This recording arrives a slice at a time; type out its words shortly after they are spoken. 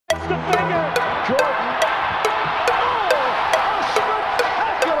the finger. Jordan. Oh, a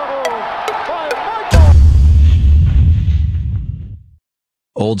spectacular move by Michael.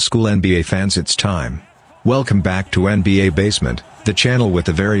 Old school NBA fans, it's time. Welcome back to NBA Basement, the channel with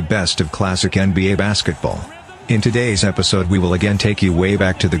the very best of classic NBA basketball. In today's episode we will again take you way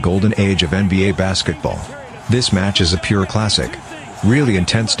back to the golden age of NBA basketball. This match is a pure classic. Really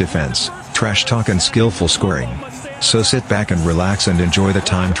intense defense, trash talk and skillful scoring. So sit back and relax and enjoy the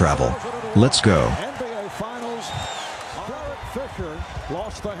time travel. Let's go. NBA Finals, Derek Fisher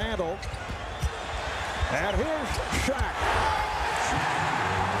lost the handle. And here's Shaq.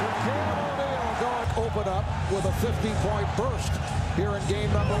 O'Neal going open up with a 50-point burst here in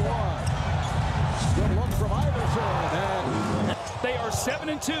game number one. Good look from Iverson. And They are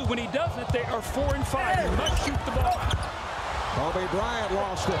 7-2. When he doesn't, they are 4-5. He must shoot the ball. Kobe Bryant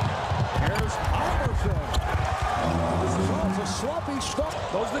lost it. Here's Iverson. It's a sloppy start.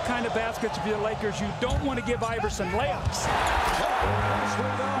 Those are the kind of baskets for the Lakers you don't want to give Iverson layups. Nicely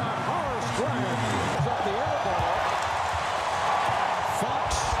done. Horace Grant is up the air ball.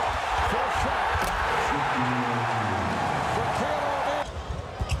 Fox for Shaq.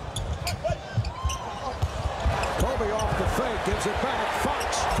 Kobe off the fake, gives it back.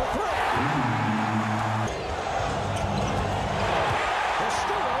 Fox for three. The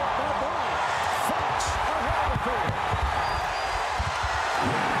steal by Bryant. Fox ahead of the field.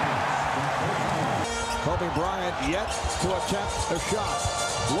 Kobe Bryant yet to attempt a shot.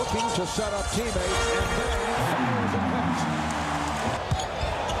 Looking to set up teammates and then fires and hits.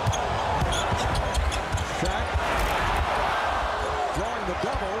 Shaq drawing the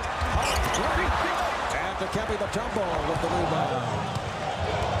double. And to Kemby the tumble with the rebound.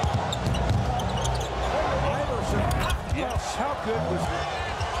 Iverson. Yes, how good was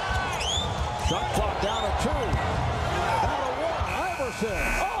Shot clock down to 2. Down to 1. Iverson.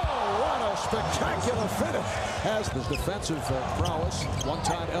 Oh, what a spectacular finish. Has his defensive prowess.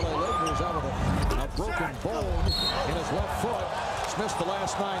 One-time LA Lakers out with a broken bone in his left foot. Missed the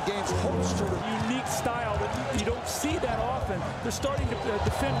last 9 games. Holster. unique style that you don't see that often. They're starting to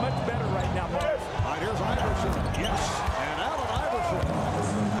defend much better right now, Mark. All right, here's Iverson. Yes, and Allen Iverson.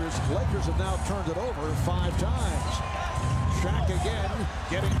 Lakers have now turned it over 5 times. Shaq again,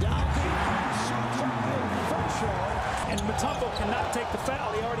 getting down deep. And Mutombo cannot take the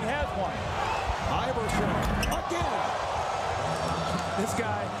foul. He already has one. Iverson again. This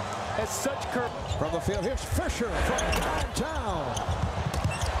guy has such curve. From the field, here's Fisher from downtown.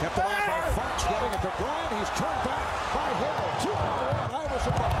 Kept it off by Fox, getting it to Bryant. He's turned back by Hill. 2-on-1.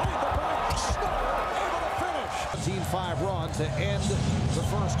 Iverson behind the back. Snyder able to finish. 15-5 run to end the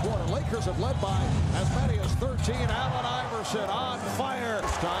first quarter. Lakers have led by as many as 13. Allen Iverson on fire.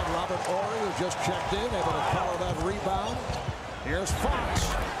 This time, Robert Horry, who just checked in, able to power that rebound. Here's Fox.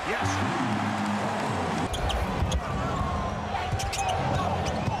 Yes.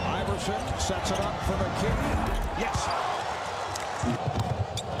 Iverson sets it up for McKee. Yes.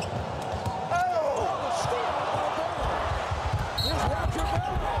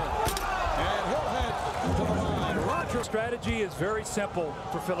 Strategy is very simple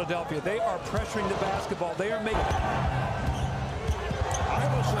for Philadelphia. They are pressuring the basketball. They are making.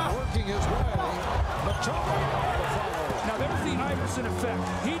 Iverson working his way. Now there's the Iverson effect.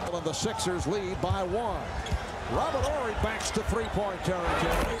 And the Sixers lead by 1. Robert Horry backs to 3-point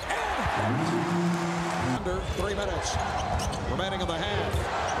territory. Under 3 minutes remaining in the half.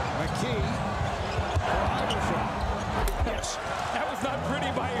 McKee for Iverson. Yes. That was not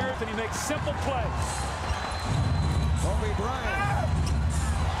pretty by Iverson. He makes simple plays. Kobe Bryant.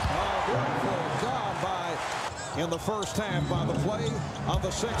 Oh, beautiful job in the first half by the play of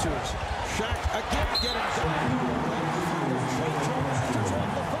the Sixers. Shaq again getting down.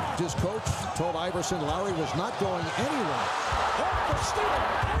 His coach told Iverson Lowry was not going anywhere. Oh, the steal.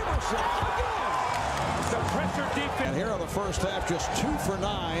 Iverson again. The pressure defense. And here in the first half, just 2 for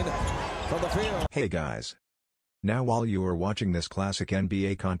 9 from the field. Hey guys. Now while you are watching this classic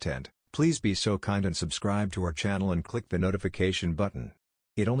NBA content, please be so kind and subscribe to our channel and click the notification button.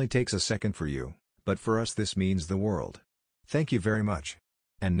 It only takes a second for you, but for us this means the world. Thank you very much.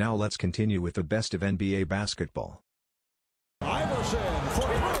 And now let's continue with the best of NBA basketball. Iverson for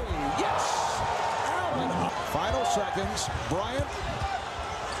 3. Yes! Allen. Final seconds. Bryant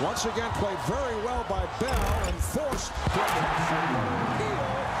once again played very well by Bell and forced to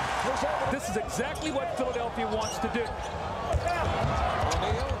This is exactly what Philadelphia wants to do.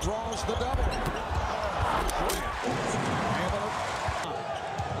 O'Neal draws the double.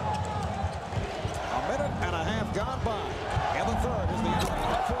 A minute and a half gone by. In the third is the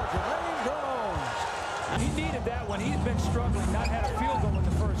alley for Jermaine Jones. He needed that one. He's been struggling, not had a field goal in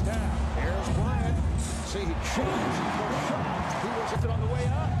the first half. chance for Shaq. He was on the way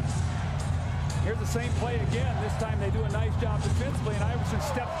up. Here's the same play again. This time they do a nice job defensively, and Iverson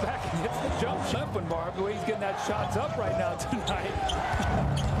steps back and hits the jump shot. When Barb, the way he's getting that shots up right now tonight.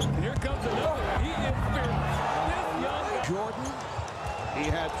 And here comes another one. He is fearless. This young Jordan. He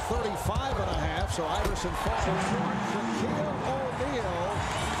had 35 and a half, so Iverson falls short. Shaquille O'Neal.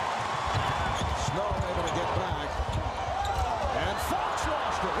 Snow able to get back. And Fox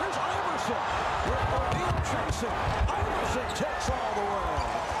lost it. Here's Iverson. With O'Neal chasing. Iverson takes all the way.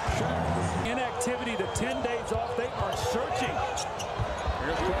 Shaq. inactivity, the 10 days off, they are searching.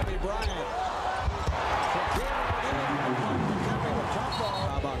 Here's Kobe Bryant.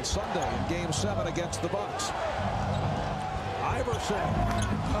 On Sunday in Game 7 against the Bucks. Iverson.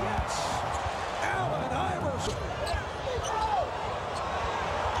 Yes. Allen Iverson.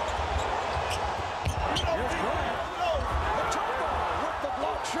 Here's Bryant. The top with the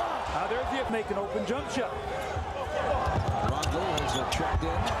block shot. There's the make an open jump shot. Ron Lewis has checked in.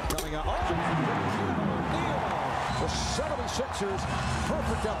 Coming out. The 76ers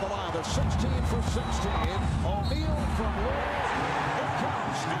perfect at the line. They're 16 for 16. O'Neal from Lewis. It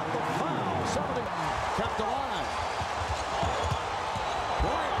comes at the foul. 70 kept alive.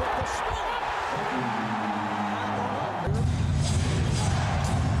 Bryant with the spin.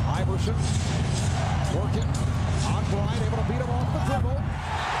 Iverson working on Bryant, able to beat him off the dribble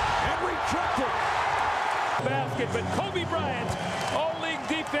and rejected. Basket, but Kobe Bryant, all-league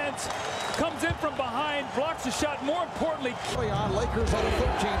defense, comes in from behind, blocks the shot. More importantly, On Lakers on a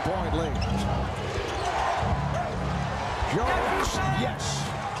 13-point lead. Jones, yes.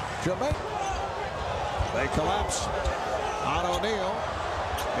 Jamaica. They collapse on O'Neal.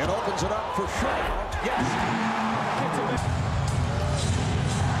 It opens it up for Shaq. Yes.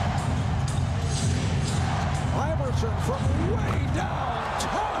 Iverson from way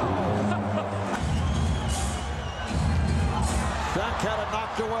downtown. Shaq had it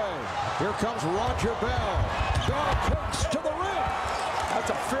knocked away. Here comes Roger Bell. Bell kicks to the rim. that's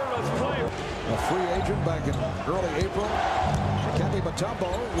a fearless play. A free agent back in early April. Kembe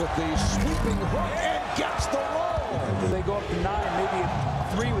Mutombo with the sweeping hook and gets the roll. They go up to 9, maybe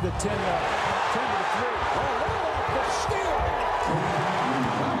 3 with a 10 to the 3. The steal.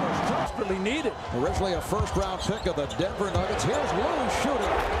 That was Desperately needed. originally a first-round pick of the Denver Nuggets. Here's Lou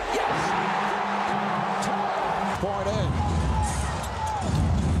shooting. Yes. Point in.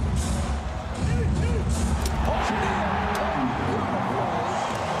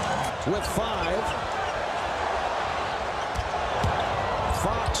 With 5.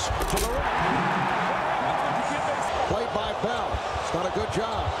 Fox to the right. Played by Bell. It's done a good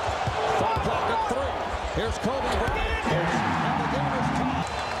job. Shot clock at 3. Here's Kobe Bryant. And the game is tied.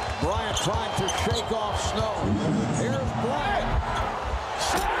 Bryant trying to shake off Snow. Here's Bryant.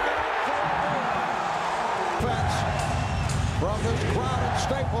 Defense from this crowd at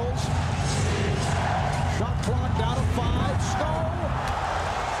Staples. Shot clock down to 5. Snow.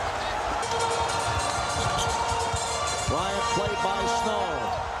 Bryant played by Snow.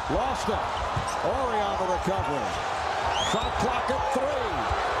 Lost it. Ori on the recovery. Shot clock at 3.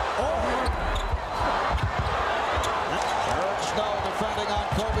 Ori. Eric Snow defending on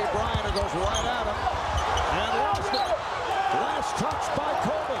Kobe Bryant, who goes right at him. And lost it. Last touch by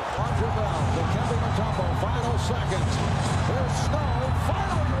Kobe. Roger Bell to Kembe Mutombo. Final seconds. Here's Snow.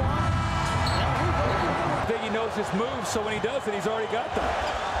 Final one. I think he knows his moves, so when he does it, he's already got them.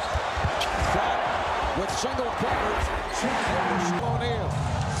 Shaq with single coverage. O'Neal.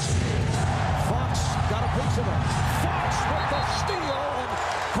 Fox got a piece of it. Fox with the steal and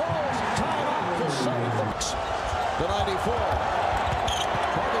calls timeout to save the Bucks. The 94.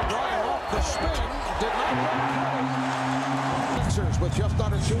 Kobe Bryant off the spin. Did not run. Sixers with just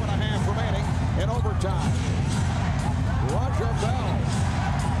under 2.5 remaining in overtime. Roger Bell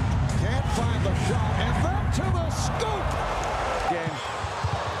can't find the shot, and then to the scoop. Game.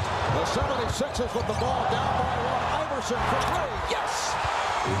 The 76ers with the ball down by 1. Iverson for 3. Yes!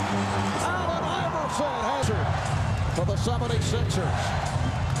 Allen Iverson has it for the 76ers.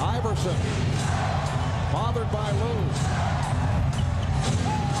 Iverson bothered by Lou.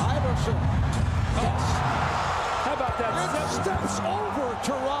 Iverson. Yes. How about that? And steps over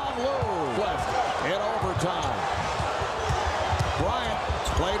to Ron Lou. Left in overtime. Bryant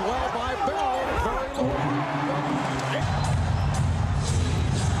played well by Bell. Very low.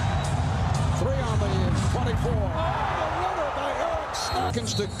 3 on the 24. Runner by Eric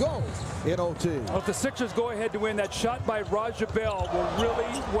Seconds to go in OT. Well, if the Sixers go ahead to win, that shot by Roger Bell will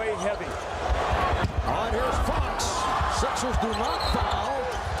really weigh heavy. All right, here's Fox. Sixers do not foul.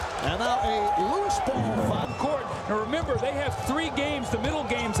 And now a loose ball foul. Court. Now remember, they have 3 games, the middle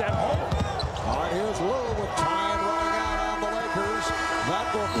games at home. All right, here's Lou with time.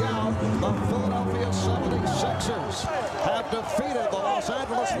 That will count. The Philadelphia 76ers have defeated the Los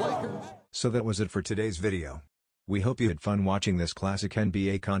Angeles Lakers. So that was it for today's video. We hope you had fun watching this classic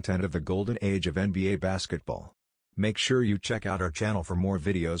NBA content of the golden age of NBA basketball. Make sure you check out our channel for more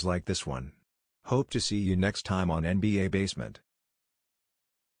videos like this one. Hope to see you next time on NBA Basement.